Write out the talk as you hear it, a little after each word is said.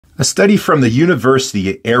A study from the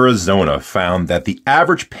University of Arizona found that the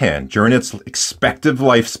average pen during its expected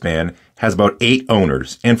lifespan has about 8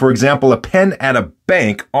 owners. And for example, a pen at a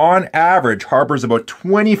bank on average harbors about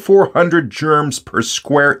 2,400 germs per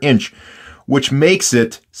square inch, which makes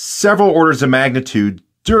it several orders of magnitude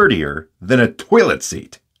dirtier than a toilet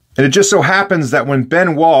seat. And it just so happens that when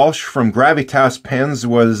Ben Walsh from Gravitas Pens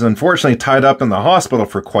was unfortunately tied up in the hospital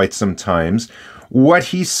for quite some time, what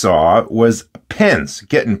he saw was pens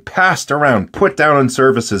getting passed around, put down on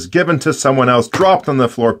surfaces, given to someone else, dropped on the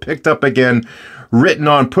floor, picked up again, written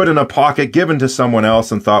on, put in a pocket, given to someone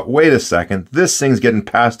else, and thought, wait a second, this thing's getting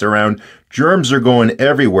passed around. Germs are going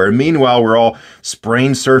everywhere. Meanwhile, we're all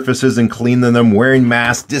spraying surfaces and cleaning them, wearing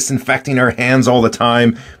masks, disinfecting our hands all the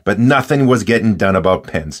time, but nothing was getting done about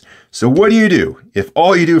pens. So what do? If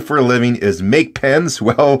all you do for a living is make pens,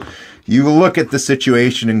 well, you look at the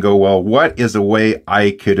situation and go, well, what is a way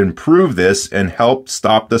I could improve this and help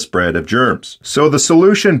stop the spread of germs? So the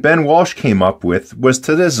solution Ben Walsh came up with was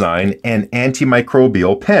to design an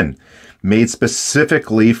antimicrobial pen made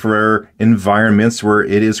specifically for environments where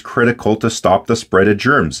it is critical to stop the spread of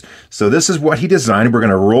germs. So this is what he designed. We're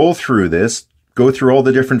going to roll through this, go through all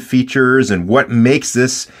the different features and what makes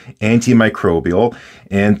this antimicrobial,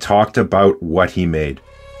 and talked about what he made.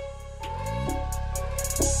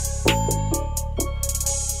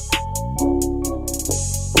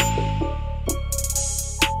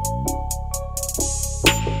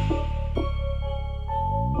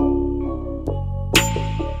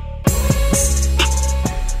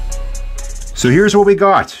 So here's what we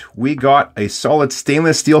got. We got a solid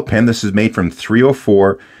stainless steel pen. This is made from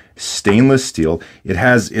 304 stainless steel.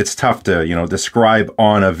 It's tough to, describe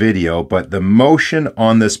on a video, but the motion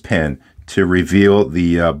on this pen to reveal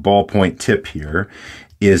the ballpoint tip here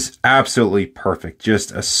is absolutely perfect.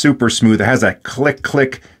 Just a super smooth. It has that click,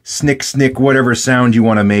 click, snick, snick, whatever sound you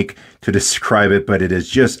want to make to describe it, but it is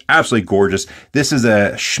just absolutely gorgeous. This is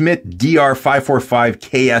a Schmidt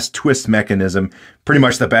DR545 KS twist mechanism, pretty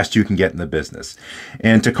much the best you can get in the business.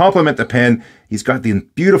 And to complement the pen, he's got the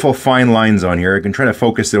beautiful fine lines on here. I can try to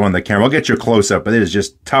focus it on the camera. I'll get you a close-up, but it is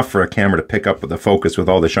just tough for a camera to pick up with the focus with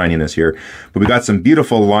all the shininess here. But we got some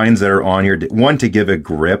beautiful lines that are on here. One to give a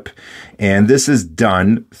grip, and this is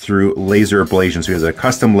done through laser ablation. So he has a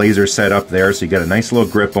custom laser set up there, so you got a nice little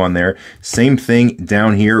grip on there. Same thing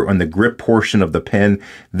down here on the grip portion of the pen.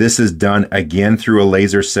 This is done again through a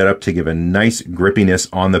laser setup to give a nice grippiness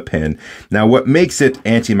on the pen. Now, what makes it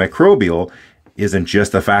antimicrobial isn't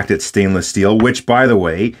just the fact it's stainless steel, which, by the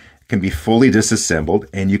way, can be fully disassembled,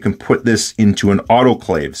 and you can put this into an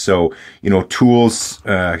autoclave. So, tools,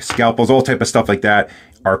 scalpels, all type of stuff like that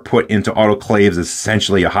are put into autoclaves. It's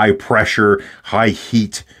essentially a high pressure, high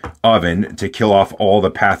heat oven to kill off all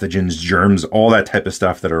the pathogens, germs, all that type of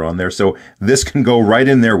stuff that are on there. So this can go right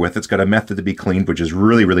in there with it. It's got a method to be cleaned, which is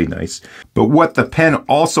really, really nice. But what the pen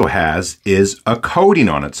also has is a coating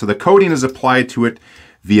on it. So the coating is applied to it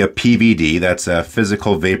via PVD. That's a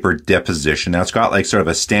physical vapor deposition. Now it's got like sort of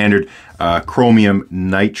a standard chromium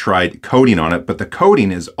nitride coating on it, but the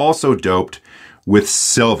coating is also doped with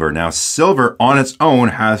silver. Now, silver on its own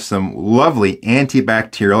has some lovely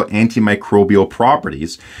antibacterial, antimicrobial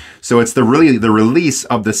properties. So it's really the release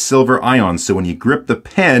of the silver ions. So when you grip the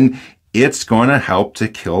pen, it's going to help to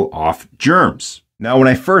kill off germs. Now, when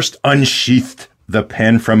I first unsheathed the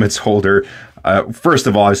pen from its holder, first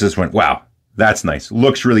of all, I just went, wow, that's nice.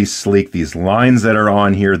 Looks really sleek. These lines that are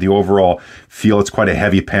on here, the overall feel, it's quite a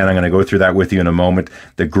heavy pen. I'm going to go through that with you in a moment.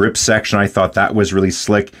 The grip section, I thought that was really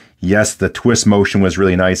slick. Yes, the twist motion was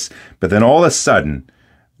really nice. But then all of a sudden,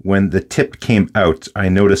 when the tip came out, I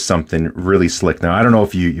noticed something really slick. Now, I don't know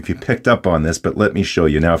if you picked up on this, but let me show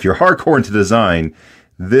you. Now, if you're hardcore into design,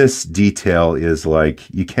 this detail is like,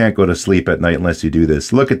 you can't go to sleep at night unless you do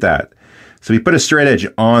this. Look at that. So we put a straight edge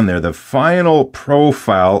on there. The final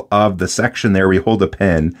profile of the section there where you hold the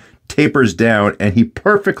pen tapers down, and he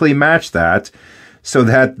perfectly matched that so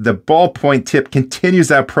that the ballpoint tip continues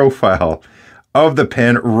that profile of the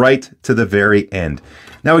pen right to the very end.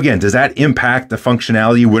 Now, again, does that impact the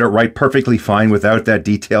functionality? Would it write perfectly fine without that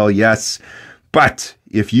detail? Yes. But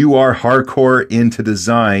if you are hardcore into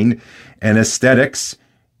design and aesthetics,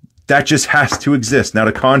 that just has to exist. Now,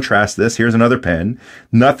 to contrast this, here's another pen.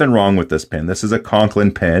 Nothing wrong with this pen. This is a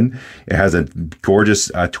Conklin pen. It has a gorgeous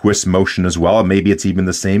twist motion as well. Maybe it's even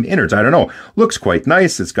the same innards. I don't know. Looks quite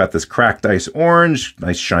nice. It's got this cracked ice orange,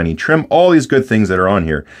 nice shiny trim, all these good things that are on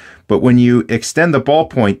here. But when you extend the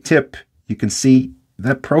ballpoint tip, you can see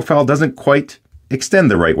that profile doesn't quite extend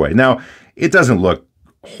the right way. Now, it doesn't look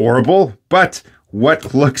horrible, but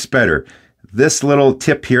what looks better? this little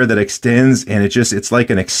tip here that extends, and it's like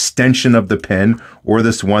an extension of the pen, or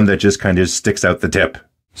this one that just kind of sticks out the tip.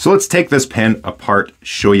 So let's take this pen apart,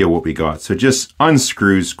 show you what we got. So it just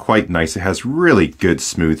unscrews quite nice. It has really good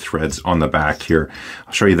smooth threads on the back here.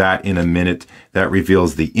 I'll show you that in a minute. That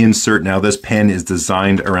reveals the insert. Now this pen is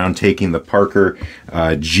designed around taking the Parker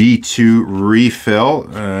G2 refill.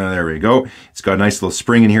 There we go. It's got a nice little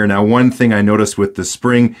spring in here. Now one thing I noticed with the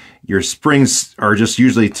spring, your springs are just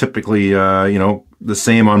usually typically, you know, the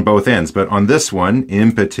same on both ends. But on this one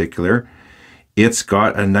in particular, it's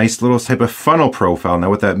got a nice little type of funnel profile. Now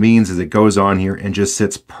what that means is it goes on here and just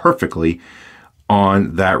sits perfectly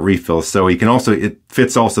on that refill. So you can also, it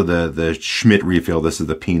fits also the Schmidt refill. This is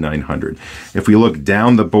the P900. If we look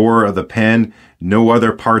down the bore of the pen, no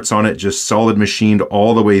other parts on it, just solid machined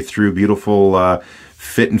all the way through. Beautiful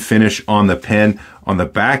fit and finish on the pen. On the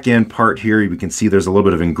back end part here, we can see there's a little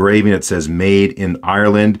bit of engraving. It says made in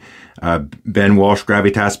Ireland. Ben Walsh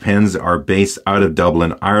Gravitas pens are based out of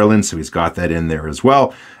Dublin, Ireland, so he's got that in there as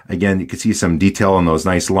well. Again, you can see some detail on those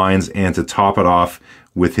nice lines, and to top it off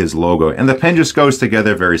with his logo. And the pen just goes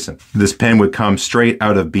together very simple. This pen would come straight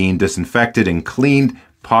out of being disinfected and cleaned.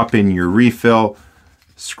 Pop in your refill,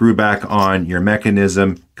 screw back on your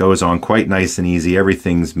mechanism, goes on quite nice and easy.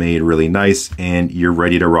 Everything's made really nice, and you're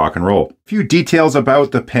ready to rock and roll. A few details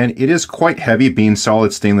about the pen. It is quite heavy, being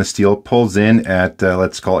solid stainless steel. Pulls in at,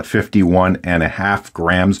 let's call it 51.5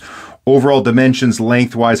 grams. Overall dimensions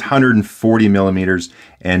lengthwise 140 millimeters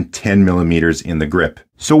and 10 millimeters in the grip.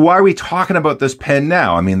 So why are we talking about this pen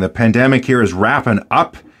now? I mean, the pandemic here is wrapping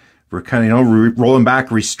up. We're kind of, you know, rolling back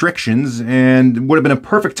restrictions, and it would have been a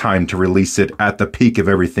perfect time to release it at the peak of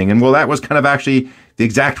everything. And well, that was kind of actually the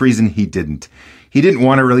exact reason he didn't. He didn't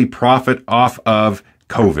want to really profit off of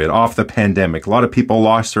COVID, off the pandemic. A lot of people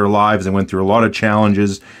lost their lives and went through a lot of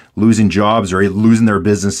challenges, losing jobs or losing their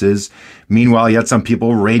businesses. Meanwhile, you had some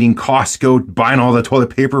people raiding Costco, buying all the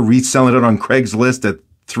toilet paper, reselling it on Craigslist at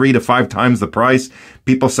 3 to 5 times the price.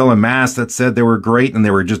 People selling masks that said they were great and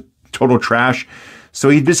they were just total trash. So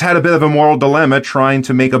he just had a bit of a moral dilemma trying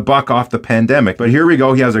to make a buck off the pandemic. But here we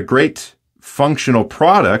go. He has a great functional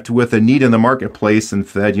product with a need in the marketplace, and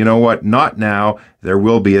said, you know what, not now. There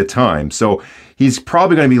will be a time. So he's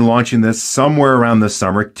probably going to be launching this somewhere around the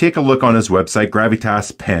summer. Take a look on his website,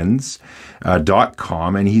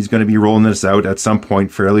 gravitaspens.com, and he's going to be rolling this out at some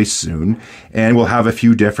point fairly soon. And we'll have a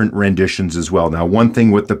few different renditions as well. Now, one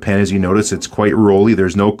thing with the pen is you notice it's quite rolly.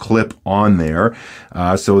 There's no clip on there.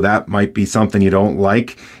 So that might be something you don't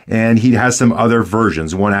like. And he has some other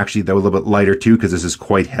versions. One actually, though, a little bit lighter too, because this is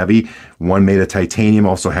quite heavy. One made of titanium,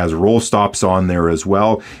 also has roll stops on there as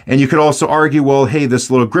well. And you could also argue, well, hey,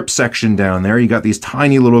 this little grip section down there, you got these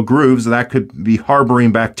tiny little grooves that could be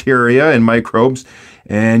harboring bacteria and microbes.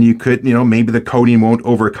 And you could, you know, maybe the coating won't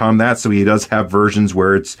overcome that. So he does have versions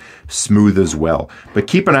where it's smooth as well. But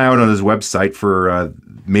keep an eye out on his website for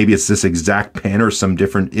maybe it's this exact pen or some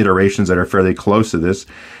different iterations that are fairly close to this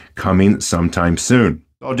coming sometime soon.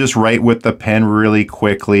 I'll just write with the pen really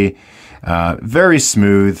quickly. Very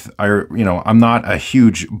smooth. I'm not a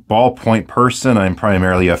huge ballpoint person. I'm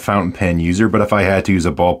primarily a fountain pen user, but if I had to use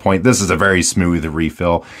a ballpoint, this is a very smooth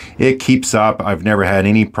refill. It keeps up. I've never had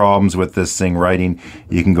any problems with this thing writing.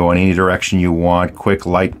 You can go in any direction you want. Quick,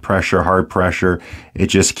 light pressure, hard pressure. It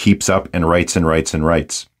just keeps up and writes and writes and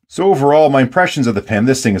writes. So overall, my impressions of the pen,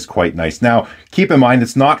 this thing is quite nice. Now, keep in mind,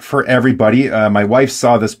 it's not for everybody. My wife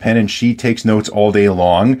saw this pen and she takes notes all day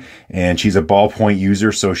long, and she's a ballpoint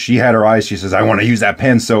user. So she had her eyes. She says, I want to use that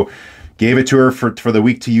pen. So gave it to her for the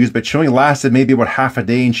week to use, but she only lasted maybe about half a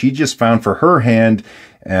day. And she just found for her hand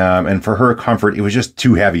and for her comfort, it was just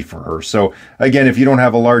too heavy for her. So again, if you don't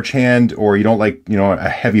have a large hand or you don't like, a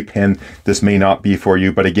heavy pen, this may not be for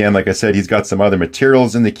you. But again, like I said, he's got some other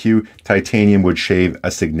materials in the queue. Titanium would shave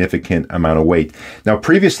a significant amount of weight. Now,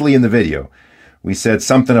 previously in the video, we said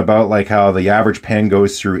something about like how the average pen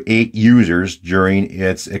goes through 8 users during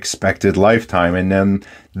its expected lifetime. And then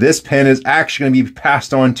this pen is actually going to be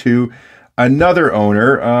passed on to another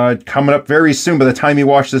owner coming up very soon. By the time you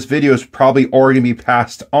watch this video, it's probably already going to be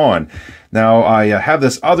passed on. Now, I have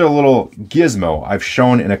this other little gizmo I've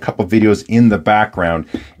shown in a couple videos in the background,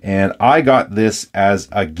 and I got this as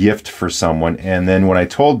a gift for someone. And then when I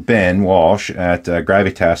told Ben Walsh at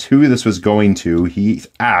Gravitas who this was going to, he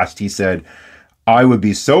said, I would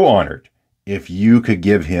be so honored if you could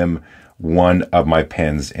give him one of my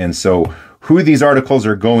pens. And so who these articles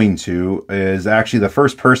are going to is actually the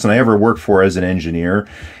first person I ever worked for as an engineer.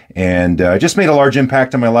 and just made a large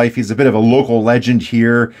impact on my life. He's a bit of a local legend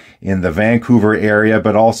here in the Vancouver area,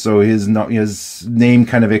 but also his name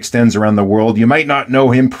kind of extends around the world. You might not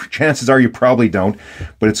know him. Chances are you probably don't,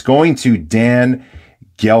 but it's going to Dan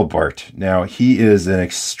Gelbart. Now, he is an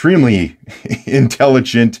extremely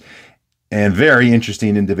intelligent and very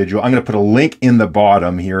interesting individual. I'm going to put a link in the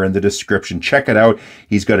bottom here in the description. Check it out.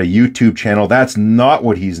 He's got a YouTube channel. That's not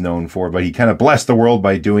what he's known for, but he kind of blessed the world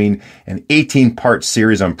by doing an 18-part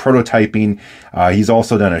series on prototyping. He's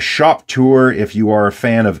also done a shop tour. If you are a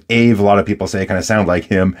fan of Ave, a lot of people say I kind of sound like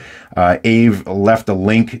him. Ave left a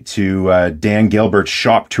link to Dan Gelbart's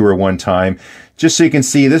shop tour one time. Just so you can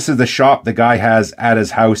see, this is the shop the guy has at his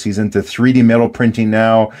house. He's into 3D metal printing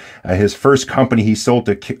now. His first company he sold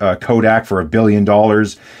to Kodak for $1 billion.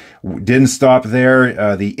 Didn't stop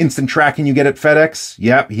there. The instant tracking you get at FedEx,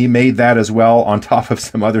 yep, he made that as well on top of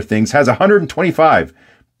some other things. Has 125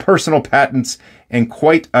 personal patents and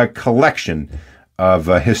quite a collection of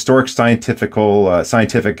historic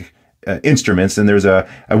scientific instruments. And there's a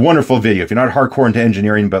wonderful video. If you're not hardcore into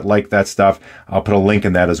engineering but like that stuff, I'll put a link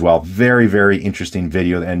in that as well. Very, very interesting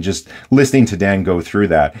video, and just listening to Dan go through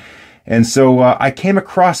that. And so I came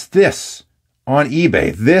across this on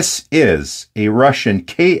eBay. This is a Russian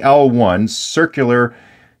KL1 circular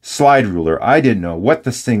slide ruler. I didn't know what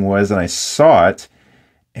this thing was, and I saw it,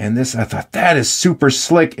 and I thought, that is super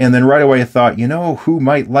slick. And then right away I thought, you know who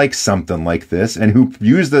might like something like this, and who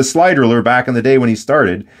used the slide ruler back in the day when he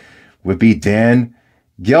started, would be Dan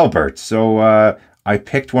Gelbart. So I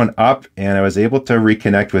picked one up, and I was able to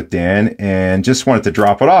reconnect with Dan, and just wanted to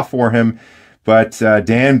drop it off for him. But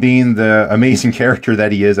Dan, being the amazing character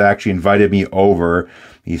that he is, actually invited me over.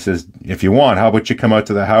 He says, if you want, how about you come out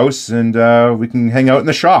to the house and we can hang out in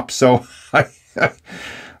the shop. So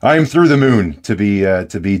I'm through the moon to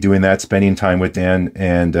be doing that, spending time with Dan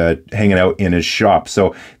and hanging out in his shop.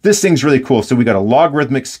 So this thing's really cool. So we got a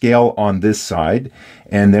logarithmic scale on this side,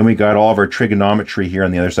 and then we got all of our trigonometry here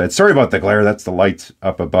on the other side. Sorry about the glare. That's the light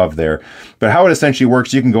up above there. But how it essentially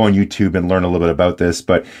works, you can go on YouTube and learn a little bit about this,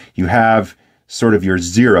 but you have sort of your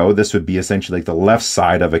zero. This would be essentially like the left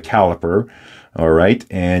side of a caliper. All right.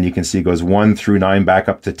 And you can see it goes 1 through 9 back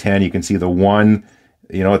up to 10. You can see the 1,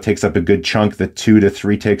 you know, it takes up a good chunk. The 2 to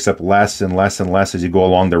 3 takes up less and less and less as you go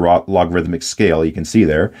along the logarithmic scale. You can see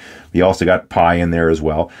there. You also got pi in there as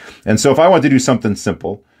well. And so if I want to do something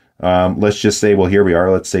simple, let's just say, well, here we are.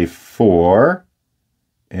 Let's say 4.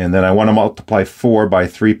 And then I want to multiply 4 by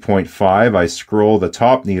 3.5. I scroll the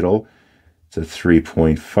top needle to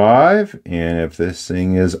 3.5. And if this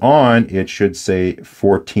thing is on, it should say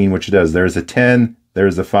 14, which it does. There's a 10,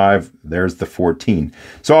 there's the 5, there's the 14.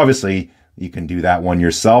 So obviously, you can do that one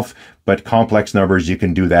yourself, but complex numbers, you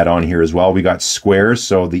can do that on here as well. We got squares,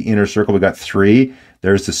 so the inner circle, we got 3.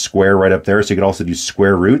 There's the square right up there, so you could also do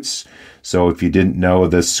square roots. So if you didn't know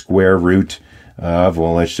the square root of,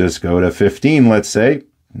 well, let's just go to 15, let's say.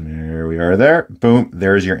 There we are there. Boom,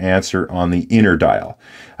 there's your answer on the inner dial.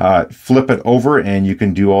 Flip it over, and you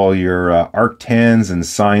can do all your arctans and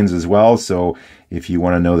sines as well. So if you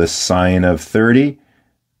want to know the sine of 30,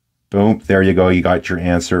 boom, there you go. You got your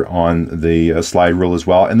answer on the slide rule as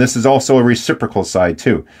well. And this is also a reciprocal side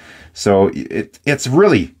too. So it's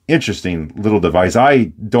really interesting little device. I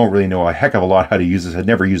don't really know a heck of a lot how to use this. I'd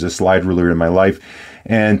never used a slide ruler in my life.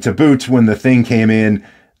 And to boot, when the thing came in,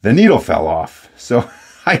 the needle fell off. So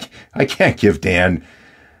I can't give Dan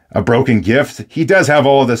a broken gift. He does have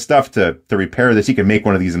all of the stuff to repair this. He can make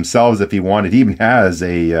one of these himself if he wanted. He even has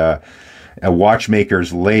a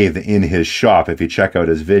watchmaker's lathe in his shop if you check out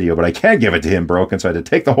his video, but I can't give it to him broken, so I had to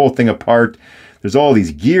take the whole thing apart. There's all these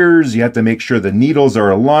gears. You have to make sure the needles are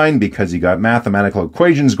aligned because you got mathematical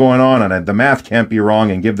equations going on, and the math can't be wrong,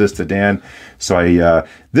 and give this to Dan. So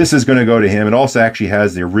this is going to go to him. It also actually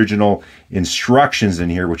has the original instructions in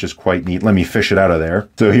here, which is quite neat. Let me fish it out of there.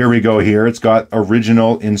 So here we go here. It's got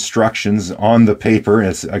original instructions on the paper.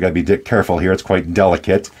 I got to be careful here. It's quite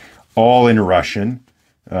delicate, all in Russian.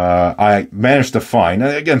 I managed to find,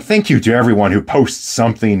 again, thank you to everyone who posts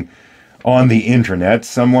something on the internet.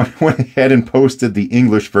 Someone went ahead and posted the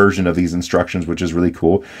English version of these instructions, which is really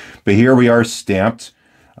cool. But here we are stamped.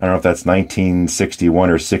 I don't know if that's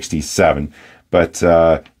 1961 or 67,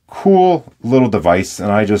 but cool little device.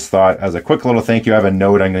 And I just thought, as a quick little thank you, I have a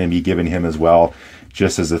note I'm going to be giving him as well,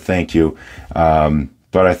 just as a thank you.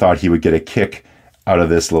 But I thought he would get a kick out of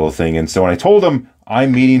this little thing. And so when I told him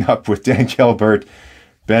I'm meeting up with Dan Gelbart,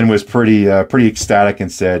 Ben was pretty ecstatic and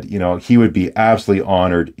said, you know, he would be absolutely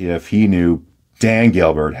honored if he knew Dan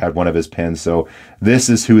Gelbart had one of his pens, so this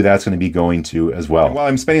is who that's going to be going to as well. And while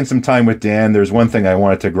I'm spending some time with Dan, there's one thing I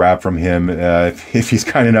wanted to grab from him, if he's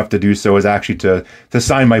kind enough to do so, is actually to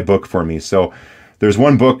sign my book for me. So there's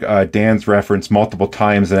one book Dan's referenced multiple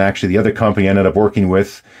times, and actually the other company I ended up working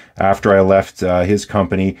with after I left his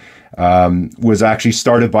company was actually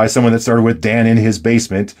started by someone that started with Dan in his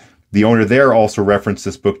basement. The owner there also referenced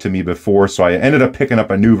this book to me before, so I ended up picking up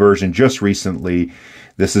a new version just recently.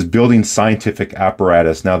 This is Building Scientific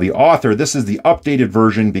Apparatus. Now the author, this is the updated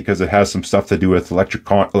version because it has some stuff to do with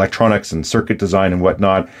electronics and circuit design and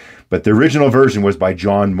whatnot, but the original version was by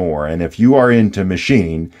John Moore, and if you are into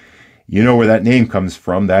machining, you know where that name comes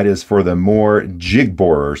from. That is for the Moore jig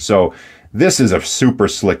borer. So this is a super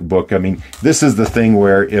slick book. I mean, this is the thing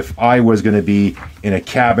where if I was going to be in a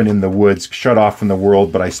cabin in the woods, shut off from the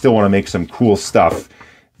world, but I still want to make some cool stuff,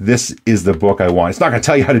 this is the book I want. It's not going to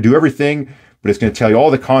tell you how to do everything, but it's going to tell you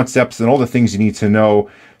all the concepts and all the things you need to know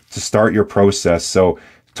to start your process. So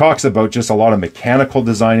it talks about just a lot of mechanical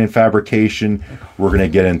design and fabrication. We're going to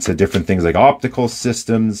get into different things like optical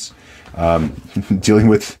systems, dealing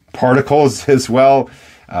with particles as well,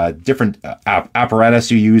 different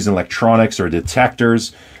apparatus you use in electronics or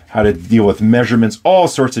detectors, how to deal with measurements, all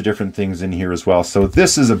sorts of different things in here as well. So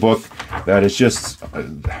this is a book that is just,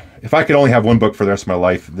 if I could only have one book for the rest of my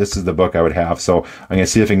life, this is the book I would have. So I'm going to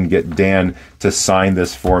see if I can get Dan to sign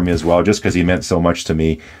this for me as well, just because he meant so much to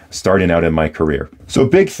me starting out in my career. So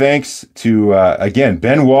big thanks to, again,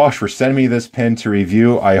 Ben Walsh for sending me this pen to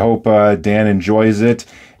review. I hope Dan enjoys it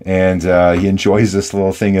and he enjoys this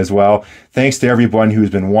little thing as well. Thanks to everyone who's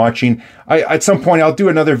been watching. At some point, I'll do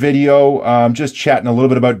another video just chatting a little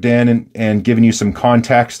bit about Dan and giving you some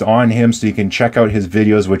context on him so you can check out his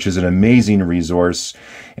videos, which is an amazing resource.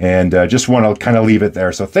 And just want to kind of leave it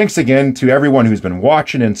there. So thanks again to everyone who's been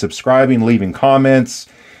watching and subscribing, leaving comments,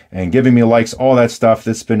 and giving me likes, all that stuff.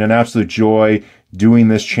 It's been an absolute joy doing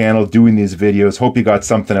this channel, doing these videos. Hope you got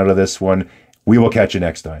something out of this one. We will catch you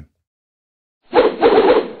next time.